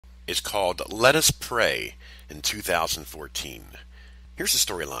is called Let Us Pray in 2014. Here's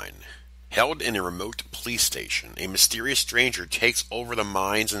the storyline. Held in a remote police station, a mysterious stranger takes over the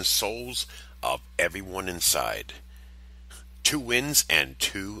minds and souls of everyone inside. 2 wins and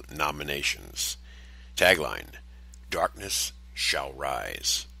 2 nominations. Tagline, Darkness Shall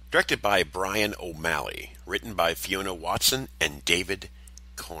Rise. Directed by Bryan O'Malley. Written by Fiona Watson and David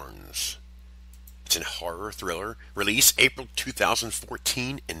Cairns. It's a horror thriller. Release April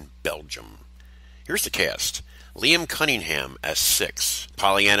 2014 in Belgium. Here's the cast. Liam Cunningham as Six.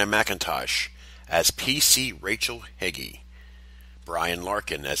 Pollyanna McIntosh as PC Rachel Heggie. Brian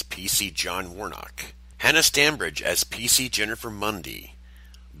Larkin as PC John Warnock. Hannah Stambridge as PC Jennifer Mundy.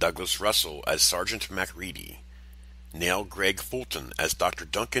 Douglas Russell as Sergeant Macready. Neil Greg Fulton as Dr.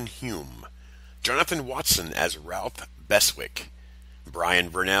 Duncan Hume. Jonathan Watson as Ralph Beswick. Brian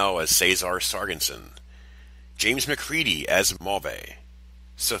Vernell as Cesar Sargensen. James McCready as Mauvais.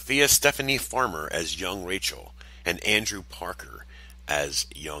 Sophia Stephanie Farmer as Young Rachel. And Andrew Parker as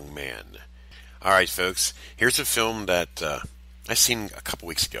Young Man. Alright folks, here's a film that I seen a couple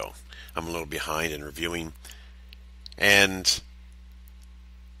weeks ago. I'm a little behind in reviewing. And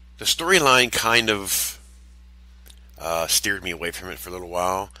the storyline kind of steered me away from it for a little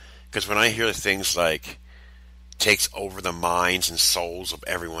while. Because when I hear the things like takes over the minds and souls of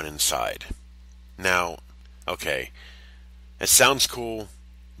everyone inside. Now, okay, it sounds cool,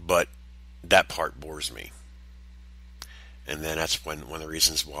 but that part bores me. And then that's one of the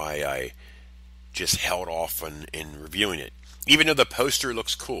reasons why I just held off in reviewing it. Even though the poster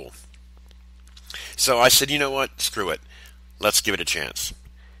looks cool. So I said, you know what? Screw it. Let's give it a chance.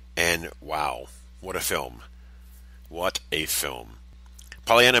 And wow, what a film. What a film.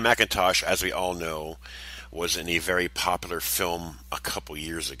 Pollyanna McIntosh, as we all know, was in a very popular film a couple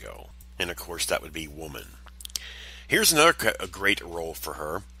years ago. And of course that would be Woman. Here's another great role for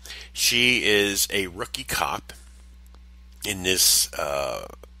her. She is a rookie cop in this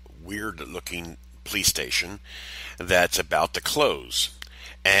weird-looking police station that's about to close.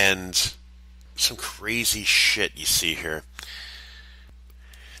 And some crazy shit you see here.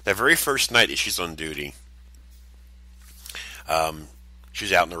 The very first night that she's on duty,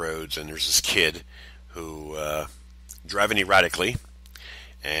 she's out in the roads, and there's this kid who driving erratically,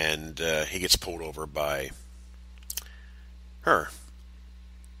 and he gets pulled over by her.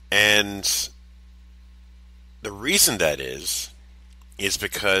 And the reason that is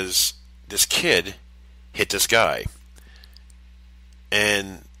because this kid hit this guy.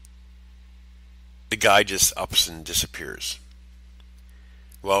 And the guy just ups and disappears.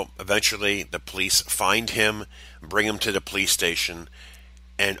 Well, eventually the police find him, bring him to the police station,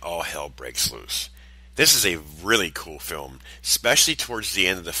 and all hell breaks loose. This is a really cool film, especially towards the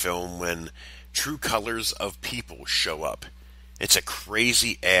end of the film when true colors of people show up. It's a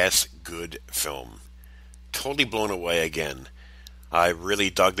crazy-ass good film. Totally blown away again. I really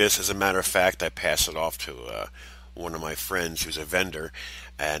dug this. As a matter of fact, I passed it off to one of my friends who's a vendor,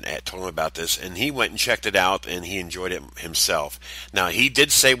 and I told him about this, and he went and checked it out, and he enjoyed it himself. Now, he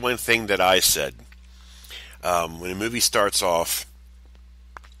did say one thing that I said. When a movie starts off,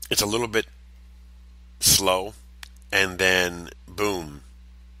 it's a little bit slow, and then, boom,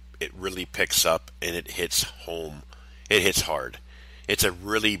 it really picks up, and it hits home. It hits hard. It's a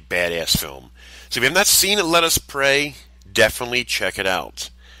really badass film. So if you have not seen it, Let Us Pray, definitely check it out.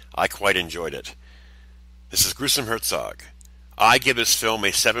 I quite enjoyed it. This is Gruesome Herzog. I give this film a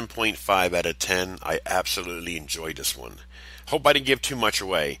 7.5 out of 10. I absolutely enjoyed this one. Hope I didn't give too much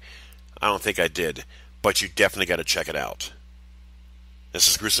away. I don't think I did, but you definitely got to check it out. This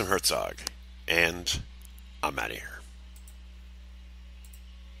is Gruesome Herzog, and I'm out of here.